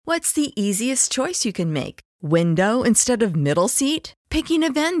What's the easiest choice you can make? Window instead of middle seat? Picking a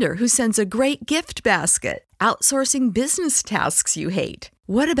vendor who sends a great gift basket? Outsourcing business tasks you hate?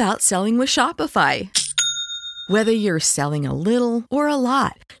 What about selling with Shopify? Whether you're selling a little or a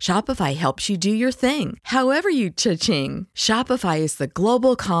lot, Shopify helps you do your thing, however you cha-ching. Shopify is the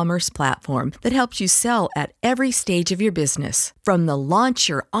global commerce platform that helps you sell at every stage of your business. From the launch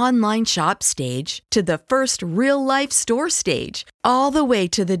your online shop stage to the first real-life store stage, all the way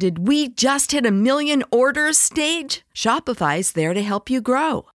to the did we just hit a million orders stage. Shopify's there to help you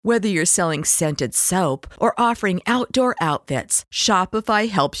grow. Whether you're selling scented soap or offering outdoor outfits, Shopify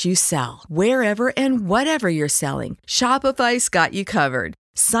helps you sell. Wherever and whatever you're selling, Shopify's got you covered.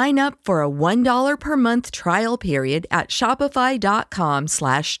 Sign up for a $1 per month trial period at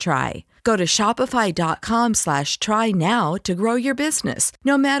shopify.com/try. Go to shopify.com/try now to grow your business,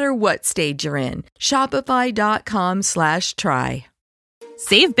 no matter what stage you're in. Shopify.com/try.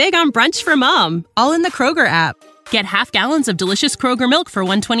 Save big on brunch for mom, all in the Kroger app. Get half gallons of delicious Kroger milk for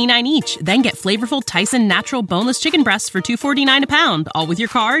 $1.29 each. Then get flavorful Tyson natural boneless chicken breasts for $2.49 a pound, all with your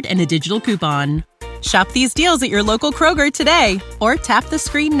card and a digital coupon. Shop these deals at your local Kroger today, or tap the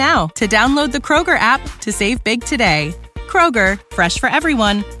screen now to download the Kroger app to save big today. Kroger, fresh for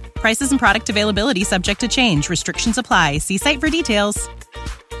everyone. Prices and product availability subject to change. Restrictions apply. See site for details.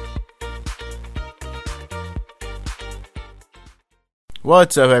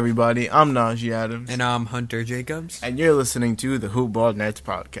 What's up, everybody? I'm Najee Adams. And I'm Hunter Jacobs. And you're listening to the Hoop Ball Nets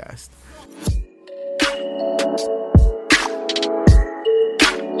podcast.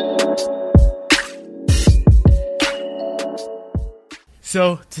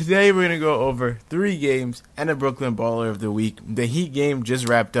 So, today we're going to go over 3 games and a Brooklyn Baller of the Week. The Heat game just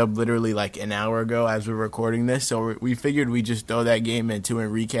wrapped up literally like an hour ago as we're recording this, so we figured we'd just throw that game into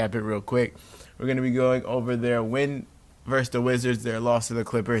and recap it real quick. We're going to be going over their win versus the Wizards, their loss to the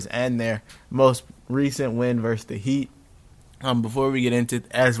Clippers, and their most recent win versus the Heat. Before we get into,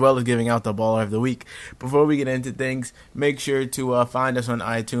 as well as giving out the Baller of the Week, before we get into things, make sure to find us on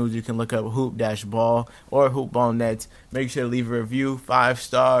iTunes. You can look up Hoop-Ball or Hoop Ball Nets. Make sure to leave a review, 5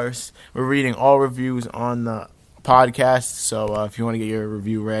 stars. We're reading all reviews on the podcast, so if you want to get your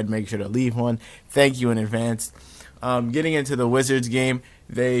review read, make sure to leave one. Thank you in advance. Getting into the Wizards game,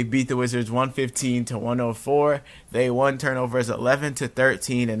 they beat the Wizards 115-104. They won turnovers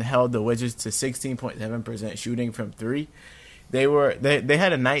 11-13 and held the Wizards to 16.7% shooting from 3. They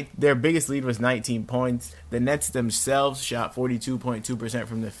had their biggest lead was 19 points. The Nets themselves shot 42.2%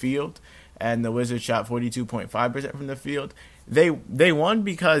 from the field, and the Wizards shot 42.5% from the field. They won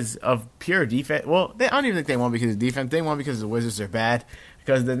because of pure defense. Well, I don't even think they won because of defense. They won because the Wizards are bad.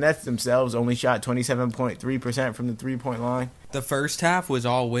 Because the Nets themselves only shot 27.3% from the three-point line. The first half was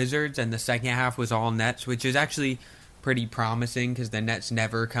all Wizards, and the second half was all Nets, which is actually pretty promising because the Nets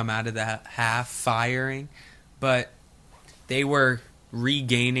never come out of the half firing. But they were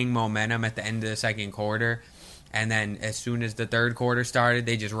regaining momentum at the end of the second quarter, and then as soon as the third quarter started,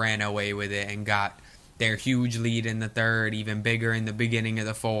 they just ran away with it and got their huge lead in the third, even bigger in the beginning of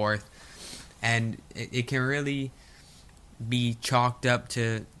the fourth. And it can really be chalked up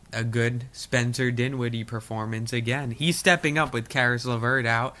to a good Spencer Dinwiddie performance again. He's stepping up with Karis LeVert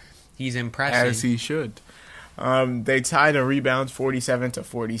out. He's impressive. As he should. They tied in rebounds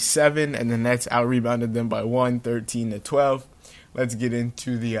 47-47, and the Nets out-rebounded them by 13-12. Let's get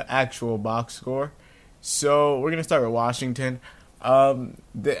into the actual box score. So we're going to start with Washington. They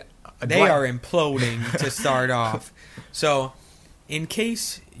are imploding to start off. So, in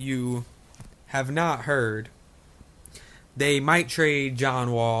case you have not heard, they might trade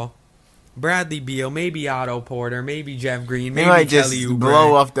John Wall, Bradley Beal, maybe Otto Porter, maybe Jeff Green, maybe Kelly Oubre. They might just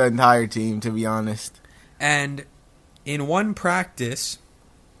blow off the entire team, to be honest. And in one practice,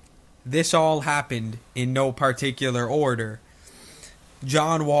 this all happened in no particular order.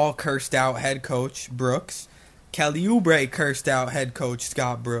 John Wall cursed out head coach Brooks. Kelly Oubre cursed out head coach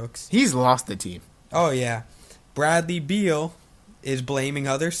Scott Brooks. He's lost the team. Oh, yeah. Bradley Beal is blaming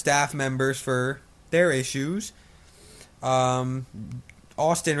other staff members for their issues.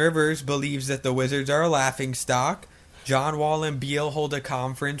 Austin Rivers believes that the Wizards are a laughingstock. John Wall and Beal hold a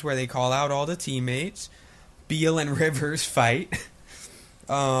conference where they call out all the teammates. Beal and Rivers fight.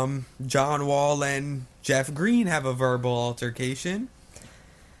 John Wall and Jeff Green have a verbal altercation.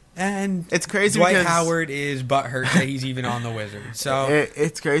 And it's crazy Dwight because Howard is butthurt that he's even on the Wizards. So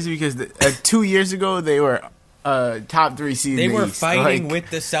it's crazy because 2 years ago they were top 3 seed. They in the were East. fighting with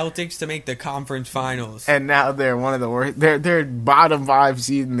the Celtics to make the conference finals, and now they're one of the worst. They're bottom 5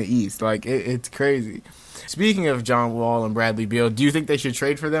 seed in the East. Like it's crazy. Speaking of John Wall and Bradley Beal, do you think they should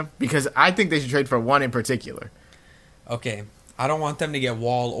trade for them? Because I think they should trade for one in particular. Okay, I don't want them to get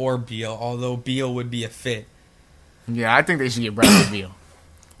Wall or Beal, although Beal would be a fit. Yeah, I think they should get Bradley Beal.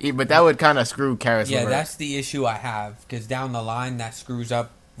 Yeah, but that would kind of screw Karis Yeah, LeVert. that's the issue I have, because down the line, that screws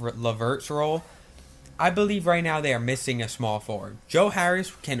up LeVert's role. I believe right now they are missing a small forward. Joe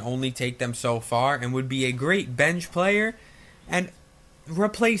Harris can only take them so far and would be a great bench player and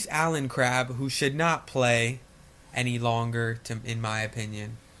replace Allen Crabbe, who should not play any longer, in my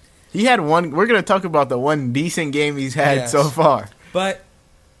opinion. He had one. We're going to talk about the one decent game he's had so far. But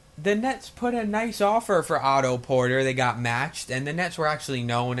the Nets put a nice offer for Otto Porter. They got matched, and the Nets were actually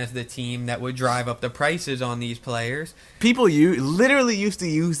known as the team that would drive up the prices on these players. People literally used to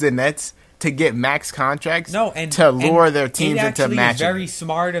use the Nets to get max contracts and to lure their teams into matching. It's very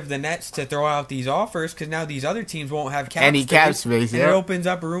smart of the Nets to throw out these offers because now these other teams won't have cap space. And it opens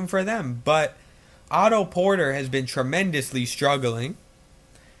up room for them. But Otto Porter has been tremendously struggling,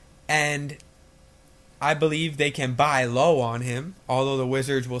 and I believe they can buy low on him, although the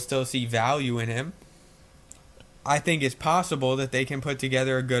Wizards will still see value in him. I think it's possible that they can put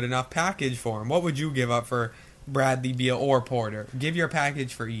together a good enough package for him. What would you give up for Bradley Beal or Porter? Give your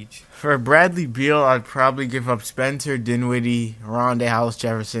package for each. For Bradley Beal, I'd probably give up Spencer Dinwiddie, Rondae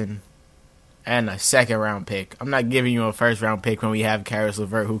Hollis-Jefferson, and a second-round pick. I'm not giving you a first-round pick when we have Karis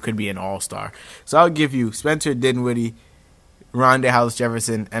LeVert, who could be an all-star. So I'll give you Spencer Dinwiddie, Rondae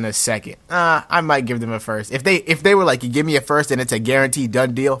Hollis-Jefferson, and a second. I might give them a first. If they were like, you give me a first and it's a guaranteed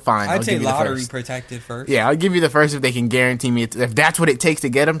done deal, fine. I'd say lottery protected first. Yeah, I'll give you the first if they can guarantee me. If that's what it takes to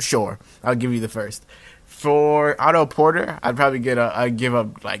get them, sure. I'll give you the first. For Otto Porter, I'd probably I'd give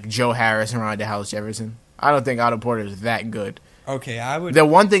up like Joe Harris and Rondae Hollis-Jefferson. I don't think Otto Porter is that good. Okay, I would. The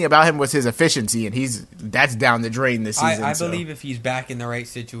one thing about him was his efficiency, and that's down the drain this season. I believe if he's back in the right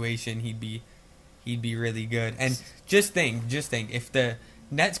situation, he'd be really good. And just think, if the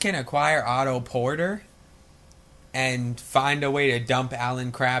Nets can acquire Otto Porter and find a way to dump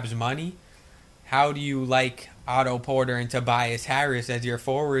Allen Crabbe's money, how do you like Otto Porter and Tobias Harris as your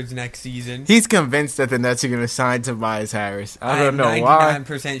forwards next season? He's convinced that the Nets are going to sign Tobias Harris. I don't know why. I'm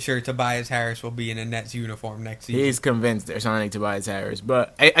 99% sure Tobias Harris will be in a Nets uniform next season. He's convinced they're signing Tobias Harris.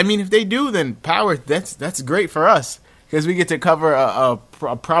 But, I mean, if they do, then power, that's great for us because we get to cover a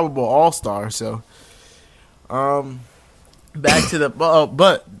probable all-star. So, back to the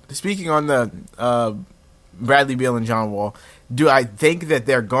but speaking on the Bradley Beal and John Wall, do I think that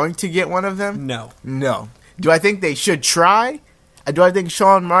they're going to get one of them? No. Do I think they should try? Do I think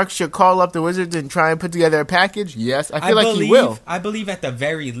Sean Marks should call up the Wizards and try and put together a package? Yes, I feel like he will. I believe at the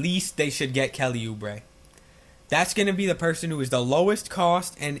very least they should get Kelly Oubre. That's going to be the person who is the lowest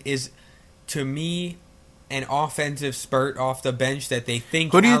cost and is, to me, an offensive spurt off the bench that they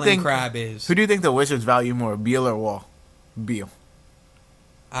think Allen Crabbe is. Who do you think the Wizards value more, Beal or Wall? Beal.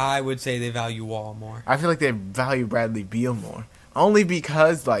 I would say they value Wall more. I feel like they value Bradley Beal more. Only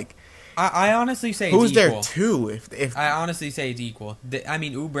because, like... I honestly say it's equal. Who's there two? If I honestly say it's equal. I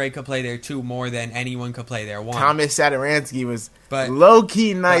mean, Oubre could play there two more than anyone could play there one. Thomas Satoransky was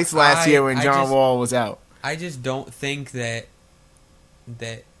low-key nice last year when John Wall was out. I just don't think that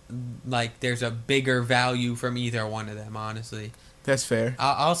like there's a bigger value from either one of them, honestly. That's fair.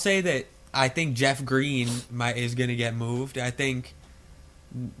 I'll say that I think Jeff Green is going to get moved. I think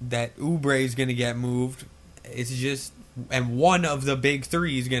that Oubre is going to get moved. It's just... And one of the big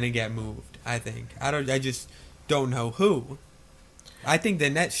three is going to get moved, I think. I just don't know who. I think the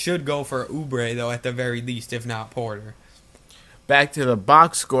Nets should go for Oubre, though, at the very least, if not Porter. Back to the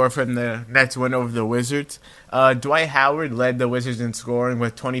box score from the Nets win over the Wizards. Dwight Howard led the Wizards in scoring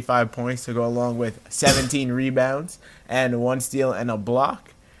with 25 points to go along with 17 rebounds and 1 steal and a block.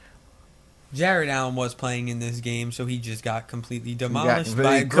 Jared Allen was playing in this game, so he just got completely demolished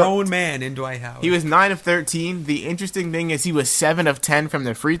by a grown man in Dwight Howard. He was 9 of 13. The interesting thing is he was 7 of 10 from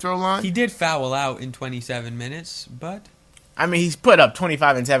the free throw line. He did foul out in 27 minutes, but... I mean, he's put up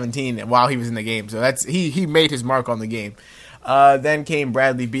 25 and 17 while he was in the game, so that's he made his mark on the game. Then came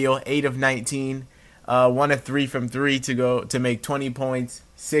Bradley Beal, 8 of 19, 1 of 3 from 3 to make 20 points,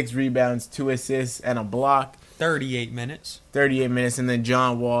 6 rebounds, 2 assists, and a block. 38 minutes. And then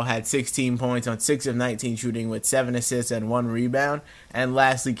John Wall had 16 points on 6 of 19 shooting with 7 assists and 1 rebound. And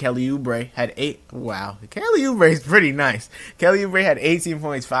lastly, Kelly Oubre had 8. Wow. Kelly Oubre is pretty nice. Kelly Oubre had 18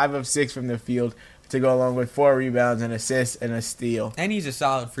 points, 5 of 6 from the field to go along with 4 rebounds, an assist, and a steal. And he's a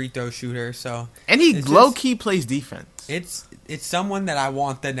solid free throw shooter, so... And he low-key plays defense. It's someone that I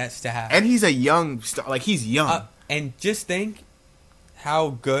want the Nets to have. And he's a young... he's young. And just think... how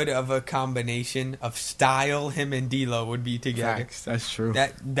good of a combination of style him and D'Lo would be together. Facts, that's true.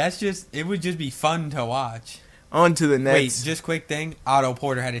 That's just, it would just be fun to watch. On to the Wait, Nets. just quick thing. Otto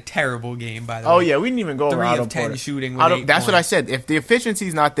Porter had a terrible game, by the Oh way. yeah, we didn't even go over 3 Otto of 10 Porter. shooting with 8 That's what I points. said. If the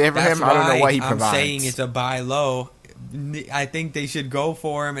efficiency's not there for That's him, I don't know what he right. provides. I'm saying it's a buy low. I think they should go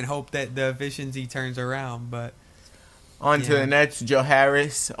for him and hope that the efficiency turns around. But On to Yeah. the Nets. Joe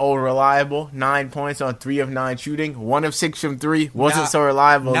Harris, old reliable, 9 points on 3 of 9 shooting, 1 of 6 from 3. Wasn't so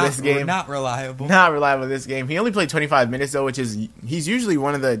reliable this game. Not reliable. Not reliable this game. He only played 25 minutes though, which is he's usually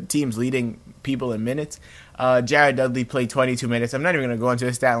one of the team's leading people in minutes. Jared Dudley played 22 minutes. I'm not even going to go into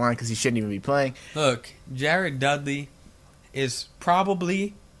his stat line because he shouldn't even be playing. Look, Jared Dudley is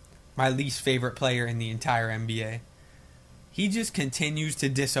probably my least favorite player in the entire NBA. He just continues to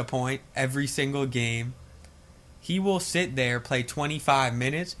disappoint every single game. He will sit there, play 25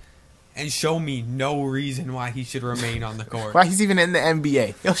 minutes, and show me no reason why he should remain on the court. Why he's even in the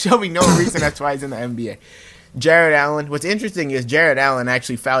NBA. He'll show me no reason that's why he's in the NBA. Jared Allen. What's interesting is Jared Allen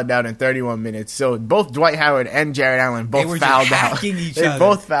actually fouled out in 31 minutes. So both Dwight Howard and Jared Allen They both were fouled just out. hacking each They other.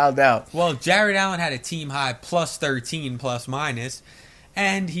 both fouled out. Well, Jared Allen had a team high plus 13 plus minus,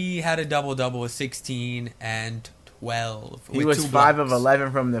 and he had a double-double with 16 and 12. He with was 2 5 blocks. of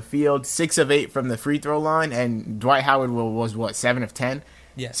 11 from the field, 6 of 8 from the free throw line, and Dwight Howard was what, 7 of 10?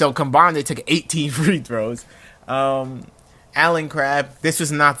 Yes. So combined, they took 18 free throws. Alan Crabb, this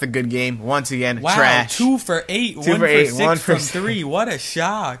was not the good game. Once again, Wow, trash. 2 for 8, 1 for for 8, 6 1 for from 3. What a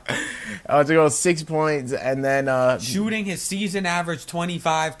shock. To go 6 points, and then Shooting his season average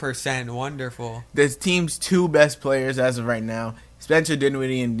 25%. Wonderful. the team's 2 best players as of right now, Spencer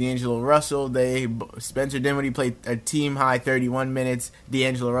Dinwiddie and D'Angelo Russell. Spencer Dinwiddie played a team high 31 minutes.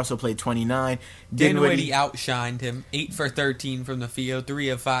 D'Angelo Russell played 29. Dinwiddie outshined him. 8 for 13 from the field, 3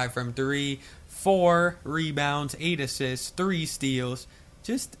 of 5 from 3, 4 rebounds, 8 assists, 3 steals.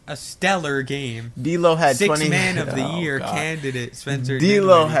 Just a stellar game. D'Lo had 6 20 man of the Oh, year God. candidate Spencer D'Lo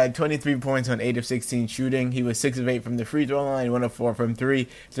Dinwiddie. had 23 points on 8 of 16 shooting. He was 6 of 8 from the free throw line, 1 of 4 from 3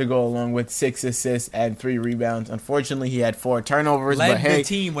 to go along with 6 assists and 3 rebounds. Unfortunately, he had 4 turnovers, Led but hey, the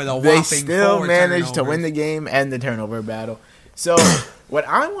team with a they whopping still 4 managed to turnovers. win the game and the turnover battle. So, what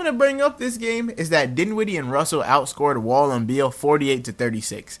I want to bring up this game is that Dinwiddie and Russell outscored Wall and Beal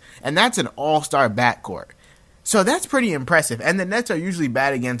 48-36, and that's an all-star backcourt. So that's pretty impressive, and the Nets are usually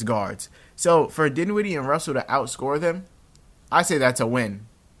bad against guards. So for Dinwiddie and Russell to outscore them, I say that's a win.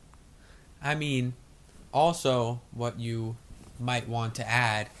 I mean, also what you might want to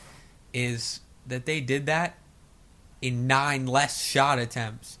add is that they did that in 9 less shot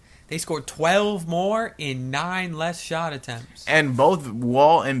attempts. They scored 12 more in 9 less shot attempts. And both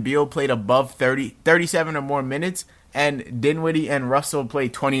Wall and Beal played above 37 or more minutes, and Dinwiddie and Russell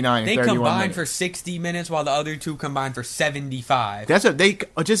played 29 They and 31 combined minutes. for 60 minutes while the other two combined for 75. That's what they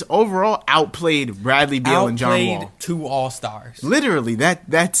just overall outplayed Bradley Beal and John Outplayed Wall. 2 All-Stars. Literally,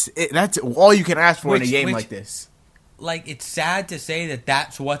 that's it. That's all you can ask for in a game Which- like this. Like, it's sad to say that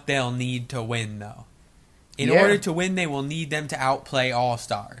that's what they'll need to win, though. In Yeah. order to win, they will need them to outplay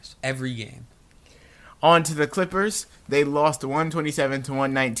All-Stars every game. On to the Clippers. They lost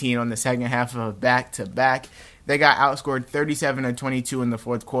 127-119 on the second half of a back-to-back. They got outscored 37-22 in the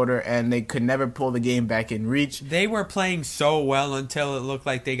fourth quarter, and they could never pull the game back in reach. They were playing so well until it looked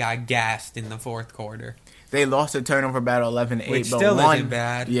like they got gassed in the fourth quarter. They lost the turnover battle 11-8, Which but still won. isn't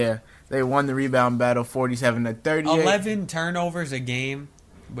bad. Yeah, they won the rebound battle 47-38. 11 turnovers a game,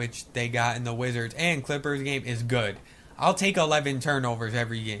 which they got in the Wizards and Clippers game, is good. I'll take 11 turnovers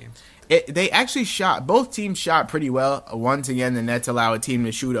every game. They actually shot, both teams shot pretty well. Once again, the Nets allow a team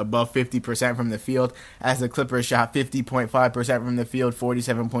to shoot above 50% from the field, as the Clippers shot 50.5% from the field,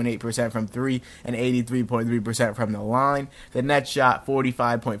 47.8% from 3, and 83.3% from the line. The Nets shot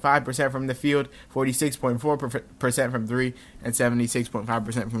 45.5% from the field, 46.4% from 3, and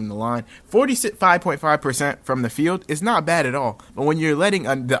 76.5% from the line. 45.5% from the field is not bad at all, but when you're letting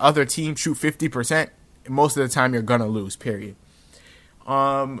the other team shoot 50%, most of the time you're going to lose, period.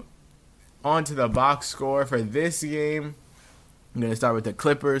 On to the box score for this game. I'm going to start with the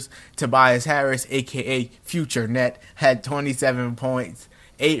Clippers. Tobias Harris, a.k.a. Future Net, had 27 points,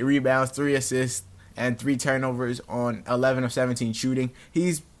 8 rebounds, 3 assists, and 3 turnovers on 11 of 17 shooting.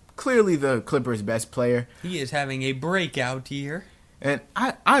 He's clearly the Clippers' best player. He is having a breakout year. And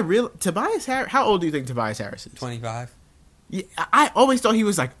Tobias Harris, how old do you think Tobias Harris is? 25. Yeah, I always thought he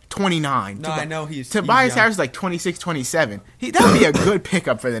was like 29. No, I know he's Tobias young. Harris is like 26, 27. That would be a good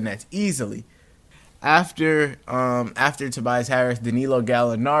pickup for the Nets, easily. After Tobias Harris, Danilo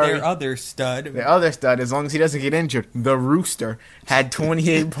Gallinari, Their other stud. the other stud, as long as he doesn't get injured, the Rooster, had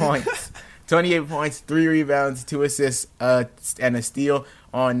 28 points. 28 points, 3 rebounds, 2 assists, and a steal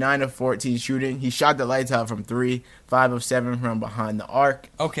on 9 of 14 shooting. He shot the lights out from 3, 5 of 7 from behind the arc.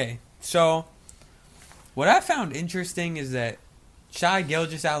 Okay, so What I found interesting is that Shai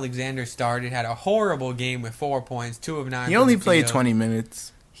Gilgeous-Alexander started, had a horrible game with 4 points, 2 of 9. He only played 20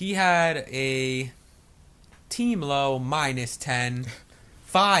 minutes. He had a team low -10,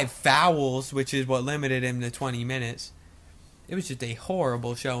 5 fouls, which is what limited him to 20 minutes. It was just a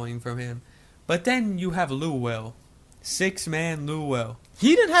horrible showing from him. But then you have Lou Will. 6-man Lou Will.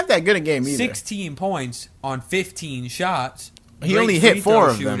 He didn't have that good a game either. 16 points on 15 shots. He Great only free hit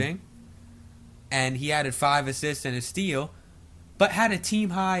 4 throw of them. And he added 5 assists and a steal, but had a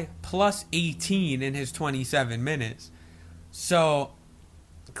team high plus 18 in his 27 minutes. So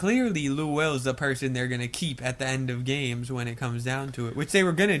clearly Lou Will is the person they're going to keep at the end of games when it comes down to it, which they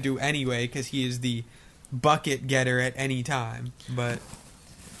were going to do anyway because he is the bucket getter at any time. But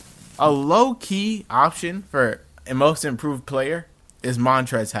a low-key option for a most improved player is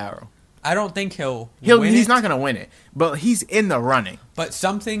Montrezl Harrell. I don't think he's not going to win it, but he's in the running. But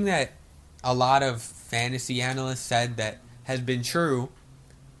something that a lot of fantasy analysts said that has been true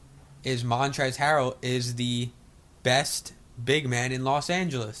is Montrezl Harrell is the best big man in Los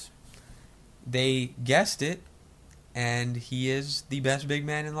Angeles. They guessed it, and he is the best big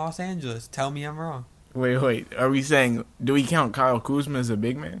man in Los Angeles. Tell me I'm wrong. Wait. Are we saying, do we count Kyle Kuzma as a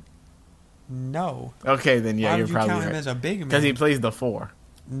big man? No. Okay, then yeah, you're probably right. Why would you count him as a big man? Because he plays the 4.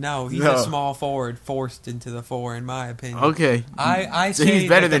 No, he's a small forward forced into the 4, in my opinion. Okay. I so say he's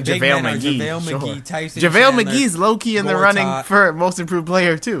better that than JaVale McGee. JaVale McGee, Tyson JaVale Chandler, McGee's low-key in the running for most improved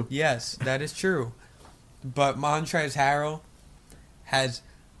player, too. Yes, that is true. But Montrezl Harrell has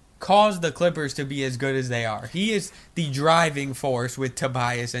caused the Clippers to be as good as they are. He is the driving force with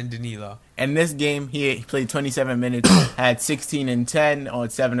Tobias and Danilo. In this game, he played 27 minutes, had 16 and 10 on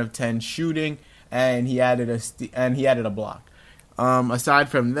 7 of 10 shooting, and he added a block. Aside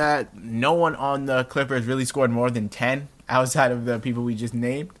from that, no one on the Clippers really scored more than 10 outside of the people we just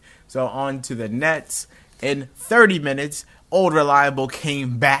named. So on to the Nets. In 30 minutes, Old Reliable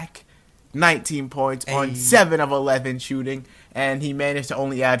came back. 19 points on 7 of 11 shooting, and he managed to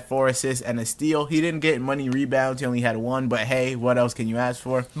only add 4 assists and a steal. He didn't get many rebounds. He only had 1, but hey, what else can you ask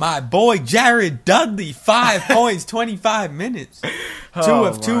for? My boy Jared Dudley, 5 points, 25 minutes. 2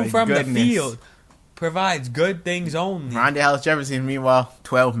 of 2 from the field. Provides good things only. Rondae Hollis-Jefferson, meanwhile,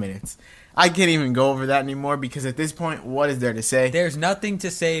 12 minutes. I can't even go over that anymore because at this point, what is there to say? There's nothing to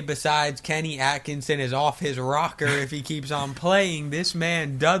say besides Kenny Atkinson is off his rocker if he keeps on playing. This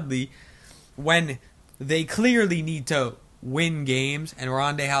man, Dudley, when they clearly need to win games, and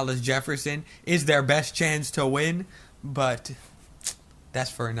Rondae Hollis-Jefferson is their best chance to win, but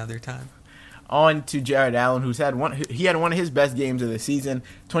that's for another time. On to Jared Allen, who had one of his best games of the season,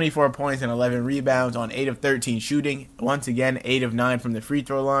 24 points and 11 rebounds on 8 of 13 shooting. Once again, 8 of 9 from the free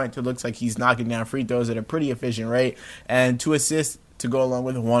throw line. So it looks like he's knocking down free throws at a pretty efficient rate. And 2 assists to go along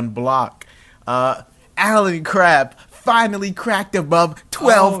with 1 block. Allen Crabbe finally cracked above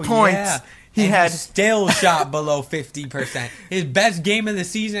 12 points. Yeah. He still shot below 50%. His best game of the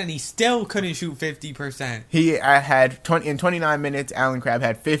season, and he still couldn't shoot 50%. He had in 29 minutes, Allen Crabbe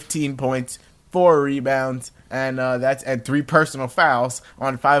had 15 points, 4 rebounds, and 3 personal fouls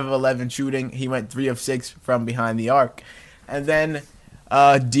on 5 of 11 shooting. He went 3 of 6 from behind the arc. And then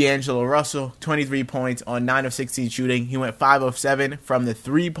D'Angelo Russell, 23 points on 9 of 16 shooting. He went 5 of 7 from the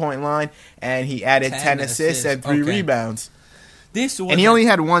 3-point line, and he added 10 assists and 3 rebounds. And he only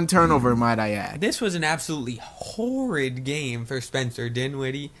had 1 turnover, might I add. This was an absolutely horrid game for Spencer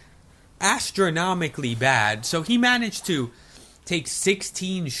Dinwiddie. Astronomically bad. So he managed to take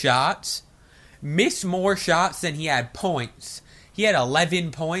 16 shots, miss more shots than he had points. He had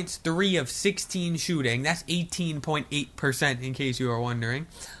 11 points, 3 of 16 shooting. That's 18.8% in case you are wondering.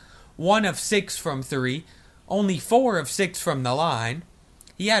 1 of 6 from 3. Only 4 of 6 from the line.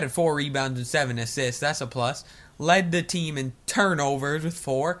 He added 4 rebounds and 7 assists. That's a plus. Led the team in turnovers with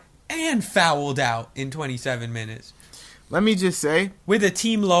 4 and fouled out in 27 minutes. Let me just say, with a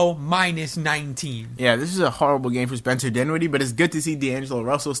team low -19. Yeah, this is a horrible game for Spencer Dinwiddie, but it's good to see D'Angelo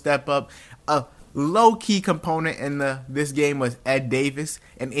Russell step up. A low-key component in this game was Ed Davis.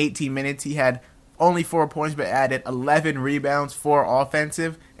 In 18 minutes, he had only 4 points, but added 11 rebounds, 4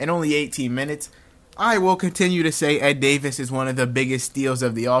 offensive, in only 18 minutes. I will continue to say Ed Davis is one of the biggest steals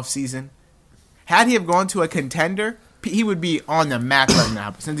of the offseason. Had he have gone to a contender, he would be on the map right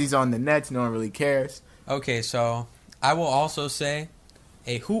now. But since he's on the Nets, no one really cares. Okay, so I will also say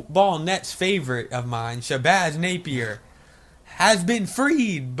a hoop ball Nets favorite of mine, Shabazz Napier, has been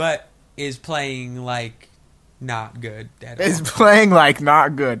freed, but is playing like not good at all. Is playing like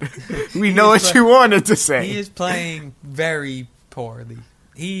not good. We know what you wanted to say. He is playing very poorly.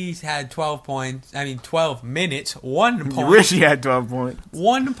 He's had 12 minutes, 1 point. You wish he had 12 points.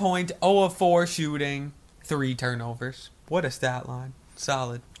 1 point, 0 of 4 shooting, 3 turnovers. What a stat line.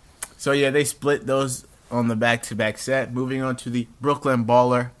 Solid. So, yeah, they split those on the back-to-back set. Moving on to the Brooklyn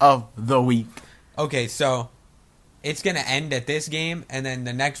Baller of the Week. Okay, so it's going to end at this game, and then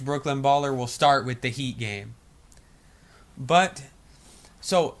the next Brooklyn Baller will start with the Heat game. But,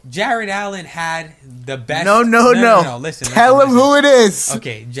 so Jared Allen had the best... No. Listen. Tell him who it is.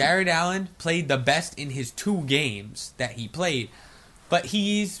 Okay, Jared Allen played the best in his 2 games that he played, but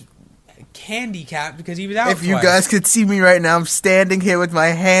he's handicapped because he was out If you twice. guys could see me right now, I'm standing here with my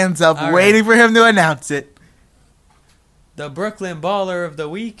hands up, All waiting for him to announce it. The Brooklyn Baller of the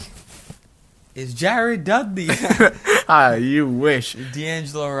Week is Jared Dudley. You wish.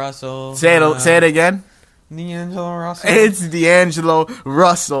 D'Angelo Russell. Say it again. D'Angelo Russell. It's D'Angelo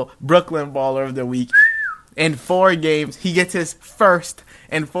Russell, Brooklyn Baller of the Week. In 4 games, he gets his first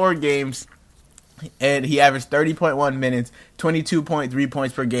in 4 games, and he averaged 30.1 minutes, 22.3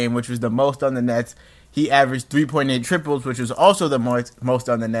 points per game, which was the most on the Nets. He averaged 3.8 triples, which was also the most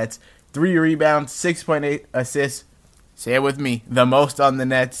on the Nets. 3 rebounds, 6.8 assists. Say it with me, the most on the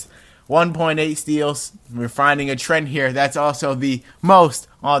Nets. 1.8 steals. We're finding a trend here. That's also the most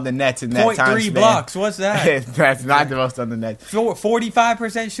on the Nets in that time 0.3 span. blocks. What's that? That's not the most on the Nets.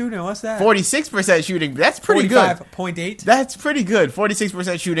 45% shooting. What's that? 46% shooting. That's pretty good. 45.8. That's pretty good.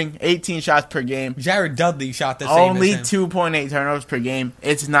 46% shooting, 18 shots per game. Jared Dudley shot the same Only as him. 2.8 turnovers per game.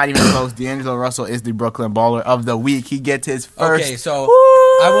 It's not even close. D'Angelo Russell is the Brooklyn Baller of the Week. He gets his first. Okay, so Woo!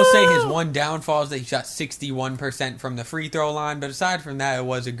 I will say his one downfall is that he shot 61% from the free throw line, but aside from that, it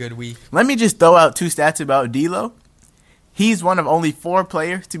was a good week. Let me just throw out 2 stats about D'Lo. He's one of only 4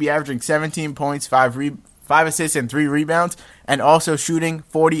 players to be averaging 17 points, 5 assists, and 3 rebounds, and also shooting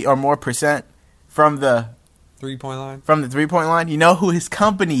 40 or more percent from the 3-point line. 3-point line. You know who his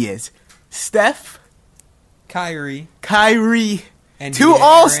company is? Steph, Kyrie, and 2 De'Aaron.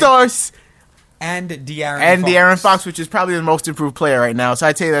 All-Stars. and De'Aaron And Fox. De'Aaron Fox, which is probably the most improved player right now. So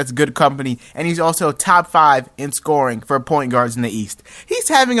I'd say that's good company. And he's also top 5 in scoring for point guards in the East. He's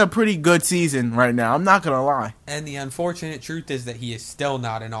having a pretty good season right now. I'm not going to lie. And the unfortunate truth is that he is still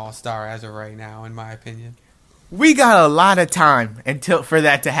not an all-star as of right now, in my opinion. We got a lot of time until for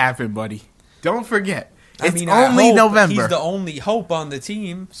that to happen, buddy. Don't forget. It's only I hope November. He's the only hope on the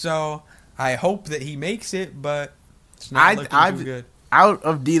team, so I hope that he makes it, but it's not looking too good. Out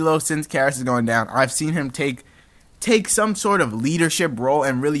of D'Lo since Karras is going down, I've seen him take some sort of leadership role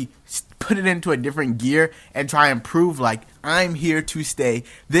and really put it into a different gear and try and prove, like, I'm here to stay.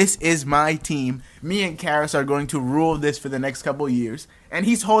 This is my team. Me and Karras are going to rule this for the next couple of years. And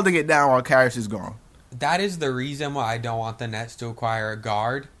he's holding it down while Karras is gone. That is the reason why I don't want the Nets to acquire a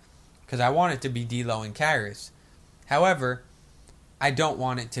guard, because I want it to be D'Lo and Karras. However, I don't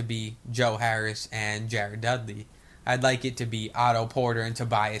want it to be Joe Harris and Jared Dudley. I'd like it to be Otto Porter and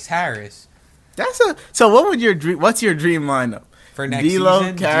Tobias Harris. So what's your dream lineup? For next D'Lo,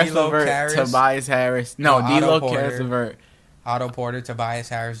 season, Karis D'Lo, LeVert, Karras. Tobias Harris. No, No, D'Lo, Otto Karis Porter. LeVert. Otto Porter, Tobias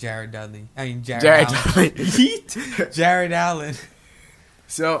Harris, Jared Dudley. Jared Dudley. Allen. Jared Allen.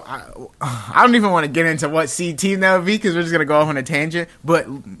 So, I don't even want to get into what seed team that would be because we're just going to go off on a tangent. But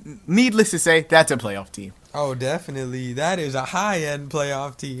needless to say, that's a playoff team. Oh, definitely. That is a high-end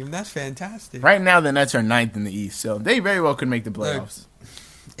playoff team. That's fantastic. Right now, the Nets are 9th in the East, so they very well could make the playoffs.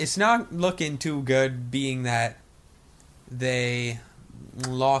 It's not looking too good, being that they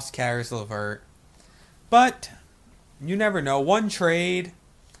lost Karis LeVert. But you never know. One trade,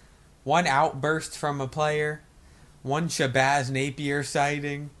 one outburst from a player, one Shabazz Napier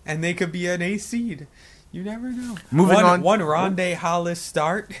sighting, and they could be an 8th seed. You never know. Moving on. One Rondae Hollis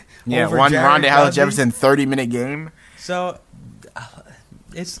start. Yeah, over one Jared Rondae Hollis Dudley. Jefferson 30-minute game. So,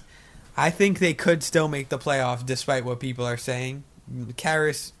 I think they could still make the playoffs despite what people are saying.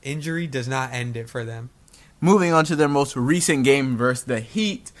 Karras' injury does not end it for them. Moving on to their most recent game versus the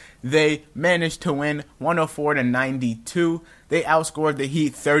Heat, they managed to win 104-92. They outscored the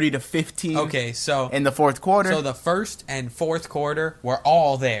Heat 30-15. Okay, so in the fourth quarter. So the first and fourth quarter were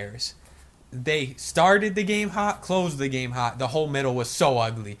all theirs. They started the game hot, closed the game hot. The whole middle was so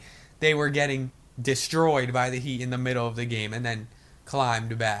ugly. They were getting destroyed by the Heat in the middle of the game and then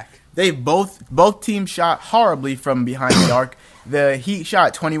climbed back. They both teams shot horribly from behind the arc. The Heat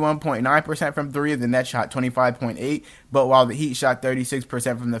shot 21.9% from 3, the Nets shot 25.8%, but while the Heat shot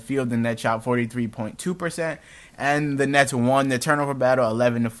 36% from the field, the Nets shot 43.2%, and the Nets won the turnover battle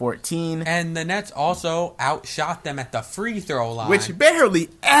 11-14. And the Nets also outshot them at the free throw line. Which barely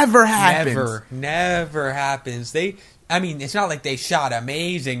ever happens. Never happens. It's not like they shot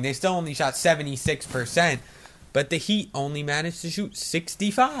amazing. They still only shot 76%, but the Heat only managed to shoot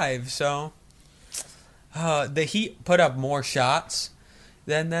 65%, so... the Heat put up more shots,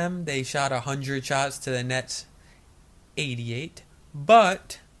 than them. They shot 100 shots to the Nets 88.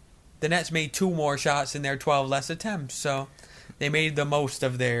 But the Nets made 2 more shots in their 12 less attempts. So they made the most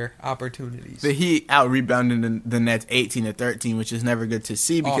of their opportunities. The Heat out-rebounded the Nets 18-13, which is never good to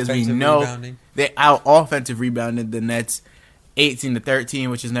see because Offensive we know rebounding. they out-offensive rebounded the Nets 18-13,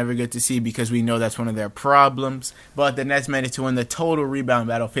 which is never good to see because we know that's one of their problems. But the Nets managed to win the total rebound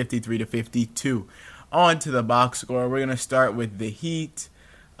battle 53-52. On to the box score. We're going to start with the Heat.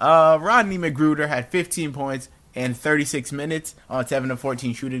 Rodney McGruder had 15 points in 36 minutes on 7 of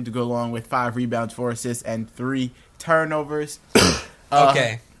 14 shooting to go along with 5 rebounds, 4 assists, and 3 turnovers.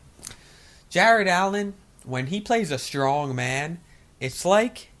 Okay. Jared Allen, when he plays a strong man, it's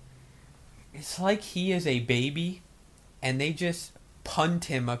like he is a baby and they just punt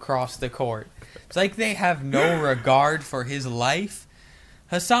him across the court. It's like they have no regard for his life.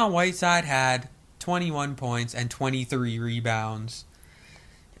 Hassan Whiteside had 21 points and 23 rebounds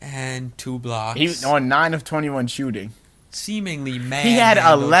and 2 blocks. He was on 9 of 21 shooting. Seemingly mad. He had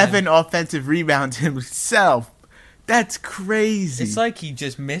 11 offensive rebounds himself. That's crazy. It's like he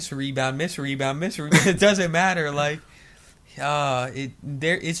just miss rebound. It doesn't matter. Like,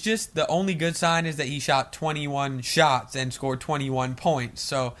 it's just the only good sign is that he shot 21 shots and scored 21 points.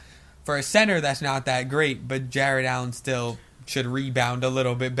 So for a center, that's not that great. But Jared Allen still should rebound a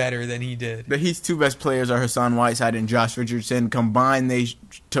little bit better than he did. The Heat's 2 best players are Hassan Whiteside and Josh Richardson. Combined, they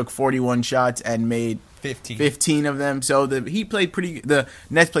took 41 shots and made 15 of them. So the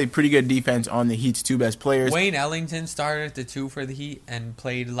Nets played pretty good defense on the Heat's 2 best players. Wayne Ellington started at the 2 for the Heat and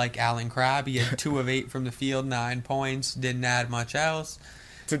played like Alan Crabb. He had 2 of 8 from the field, 9 points, didn't add much else.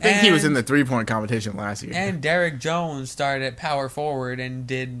 To think he was in the 3-point competition last year. And Derek Jones started at power forward and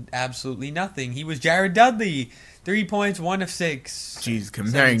did absolutely nothing. He was Jared Dudley. 3 points, 1 of 6. Jeez,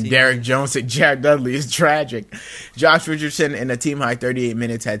 comparing Derek Jones to Jared Dudley is tragic. Josh Richardson, in a team-high 38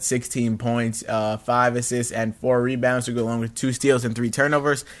 minutes, had 16 points, 5 assists, and 4 rebounds to go along with 2 steals and 3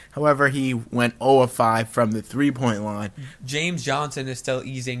 turnovers. However, he went 0 of 5 from the 3-point line. James Johnson is still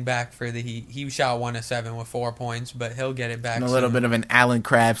easing back for the Heat. He shot 1 of 7 with 4 points, but he'll get it back In a soon. little bit of an Alan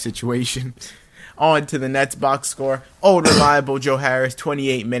Crabb situation. On to the Nets box score. Old reliable Joe Harris,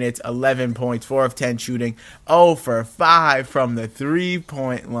 28 minutes, 11 points, 4 of 10 shooting, 0 for 5 from the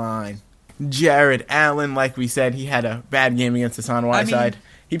 3-point line. Jared Allen, like we said, he had a bad game against Hassan Whiteside.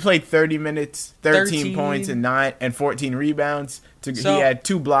 He played 30 minutes, 13 points, and 14 rebounds. He had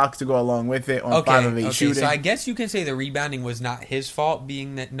 2 blocks to go along with it on 5 of 8 shooting. So I guess you can say the rebounding was not his fault,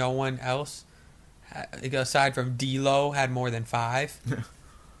 being that no one else, aside from D'Lo, had more than 5.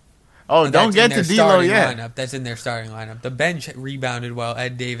 Oh, don't get to D'Lo yet. That's in their starting lineup. The bench rebounded well.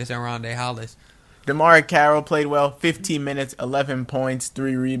 Ed Davis and Rondae Hollis. DeMar Carroll played well. 15 minutes, 11 points,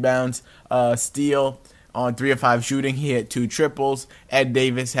 3 rebounds, steal on 3 of 5 shooting. He hit 2 triples. Ed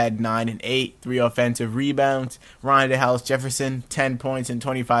Davis had 9 and 8, 3 offensive rebounds. Rondae Hollis Jefferson, 10 points in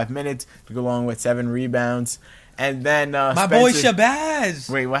 25 minutes to go along with 7 rebounds. And then my boy Shabazz.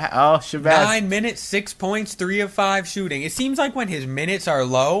 Wait, what? Oh, Shabazz. 9 minutes, 6 points, 3 of 5 shooting. It seems like when his minutes are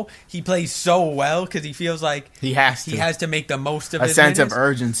low, he plays so well because he feels like he has to make the most of his minutes. A sense minutes. of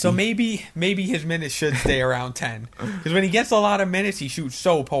urgency. So maybe his minutes should stay around 10 because when he gets a lot of minutes, he shoots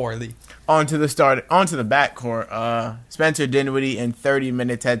so poorly. On to the backcourt. Spencer Dinwiddie in 30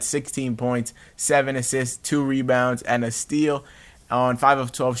 minutes had 16 points, 7 assists, 2 rebounds, and a steal. On 5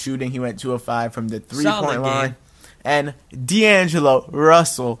 of 12 shooting, he went 2 of 5 from the 3-point line. And D'Angelo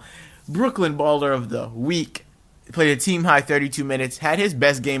Russell, Brooklyn Baller of the Week, played a team-high 32 minutes, had his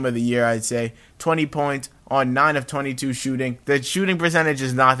best game of the year, I'd say. 20 points on 9 of 22 shooting. The shooting percentage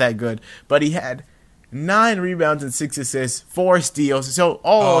is not that good, but he had 9 rebounds and 6 assists, 4 steals. So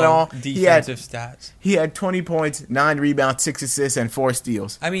all in all, defensive stats. He had 20 points, 9 rebounds, 6 assists, and 4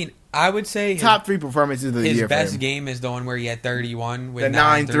 steals. I mean, I would say top 3 performances of the year. His best game is the one where he had 31 with the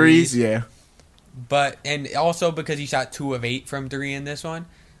 9 threes. Yeah. But and also because he shot 2 of 8 from 3 in this one.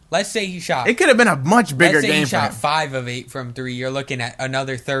 Let's say he shot. It could have been a much bigger let's say game. He for shot him. 5 of 8 from 3. You're looking at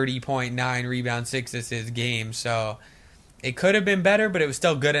another 30.9 rebound, 6 assists game. So it could have been better, but it was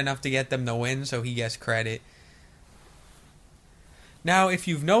still good enough to get them the win. So he gets credit. Now, if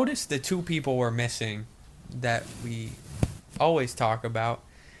you've noticed, the 2 people we're missing that we always talk about,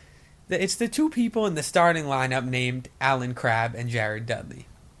 it's the 2 people in the starting lineup named Alan Crabb and Jared Dudley.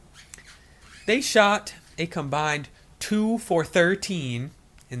 They shot a combined 2 for 13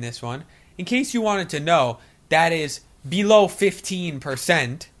 in this one. In case you wanted to know, that is below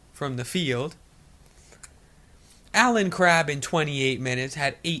 15% from the field. Alan Crabb in 28 minutes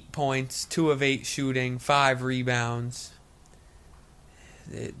had 8 points, 2 of 8 shooting, 5 rebounds.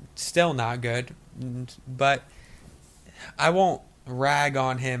 It's still not good, but I won't rag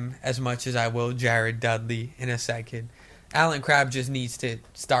on him as much as I will Jared Dudley in a second. Allen Crabbe just needs to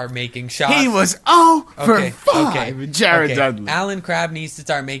start making shots. He was 0 for 5, Jared Dudley. Allen Crabbe needs to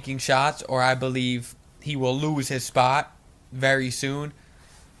start making shots, or I believe he will lose his spot very soon.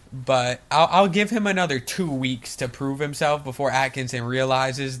 But I'll give him another 2 weeks to prove himself before Atkinson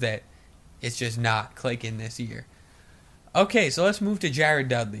realizes that it's just not clicking this year. Okay, so let's move to Jared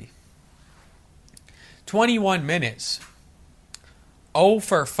Dudley. 21 minutes. 0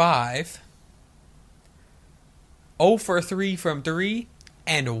 for 5. 0 for 3 from 3,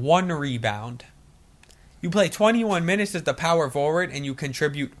 and 1 rebound. You play 21 minutes as the power forward and you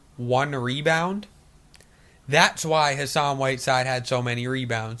contribute 1 rebound? That's why Hassan Whiteside had so many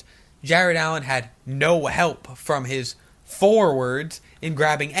rebounds. Jared Allen had no help from his forwards in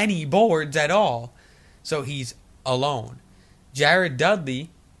grabbing any boards at all. So he's alone. Jared Dudley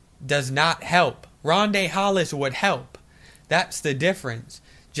does not help. Rondae Hollis would help. That's the difference.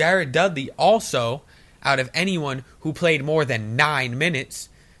 Jared Dudley also, out of anyone who played more than 9 minutes,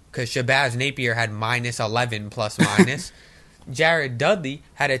 because Shabazz Napier had minus 11 plus minus, Jared Dudley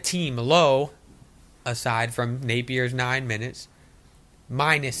had a team low, aside from Napier's 9 minutes,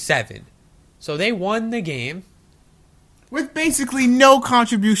 minus 7. So they won the game. With basically no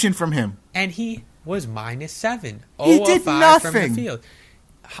contribution from him. And he was minus 7. He did 5 nothing. from the field.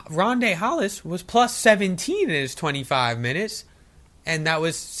 Rondae Hollis was plus 17 in his 25 minutes. And that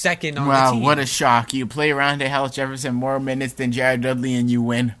was second on the team. Wow, what a shock. You play Rondae Hollis-Jefferson more minutes than Jared Dudley and you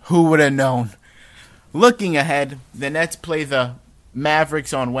win. Who would have known? Looking ahead, the Nets play the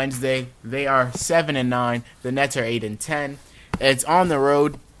Mavericks on Wednesday. They are 7-9. The Nets are 8-10. It's on the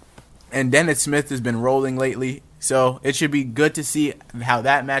road, and Dennis Smith has been rolling lately. So it should be good to see how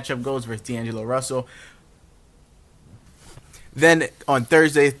that matchup goes versus D'Angelo Russell. Then on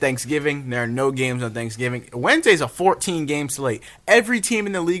Thursday, Thanksgiving, there are no games on Thanksgiving. Wednesday's a 14-game slate. Every team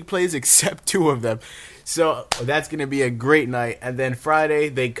in the league plays except 2 of them. So that's going to be a great night. And then Friday,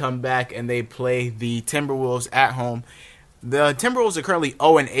 they come back and they play the Timberwolves at home. The Timberwolves are currently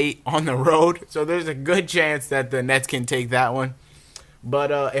 0-8 on the road, so there's a good chance that the Nets can take that one.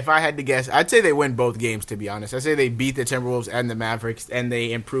 But if I had to guess, I'd say they win both games, to be honest. I'd say they beat the Timberwolves and the Mavericks, and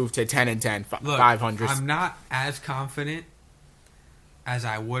they improve to 10-10, 500. I'm not as confident as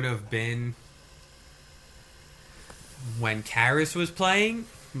I would have been when Caris was playing,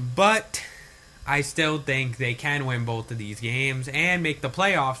 but I still think they can win both of these games and make the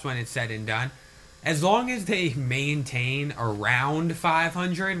playoffs when it's said and done. As long as they maintain around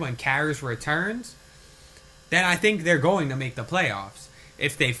 500 when Caris returns, then I think they're going to make the playoffs.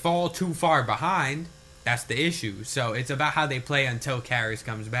 If they fall too far behind, that's the issue. So it's about how they play until Caris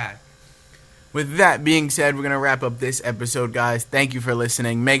comes back. With that being said, we're going to wrap up this episode, guys. Thank you for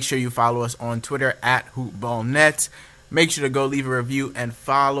listening. Make sure you follow us on Twitter at HoopBallNets. Make sure to go leave a review and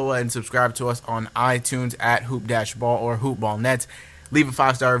follow and subscribe to us on iTunes at Hoop-Ball or HoopBallNets. Leave a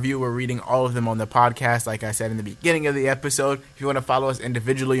 5-star review. We're reading all of them on the podcast, like I said in the beginning of the episode. If you want to follow us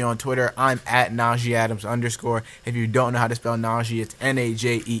individually on Twitter, I'm at NajeeAdams_. If you don't know how to spell Najee, it's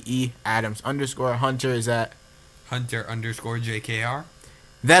Najee Adams_. Hunter is at Hunter_JKR.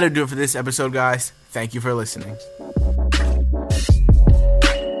 That'll do it for this episode, guys. Thank you for listening.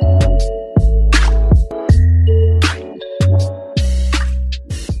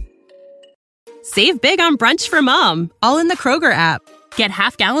 Save big on brunch for mom, all in the Kroger app. Get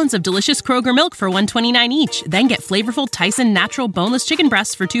half gallons of delicious Kroger milk for $1.29 each. Then get flavorful Tyson natural boneless chicken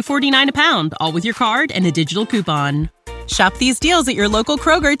breasts for $2.49 a pound, all with your card and a digital coupon. Shop these deals at your local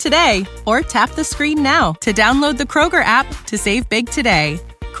Kroger today, or tap the screen now to download the Kroger app to save big today.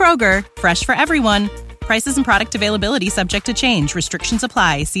 Kroger, fresh for everyone. Prices and product availability subject to change. Restrictions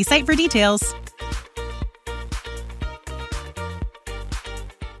apply. See site for details.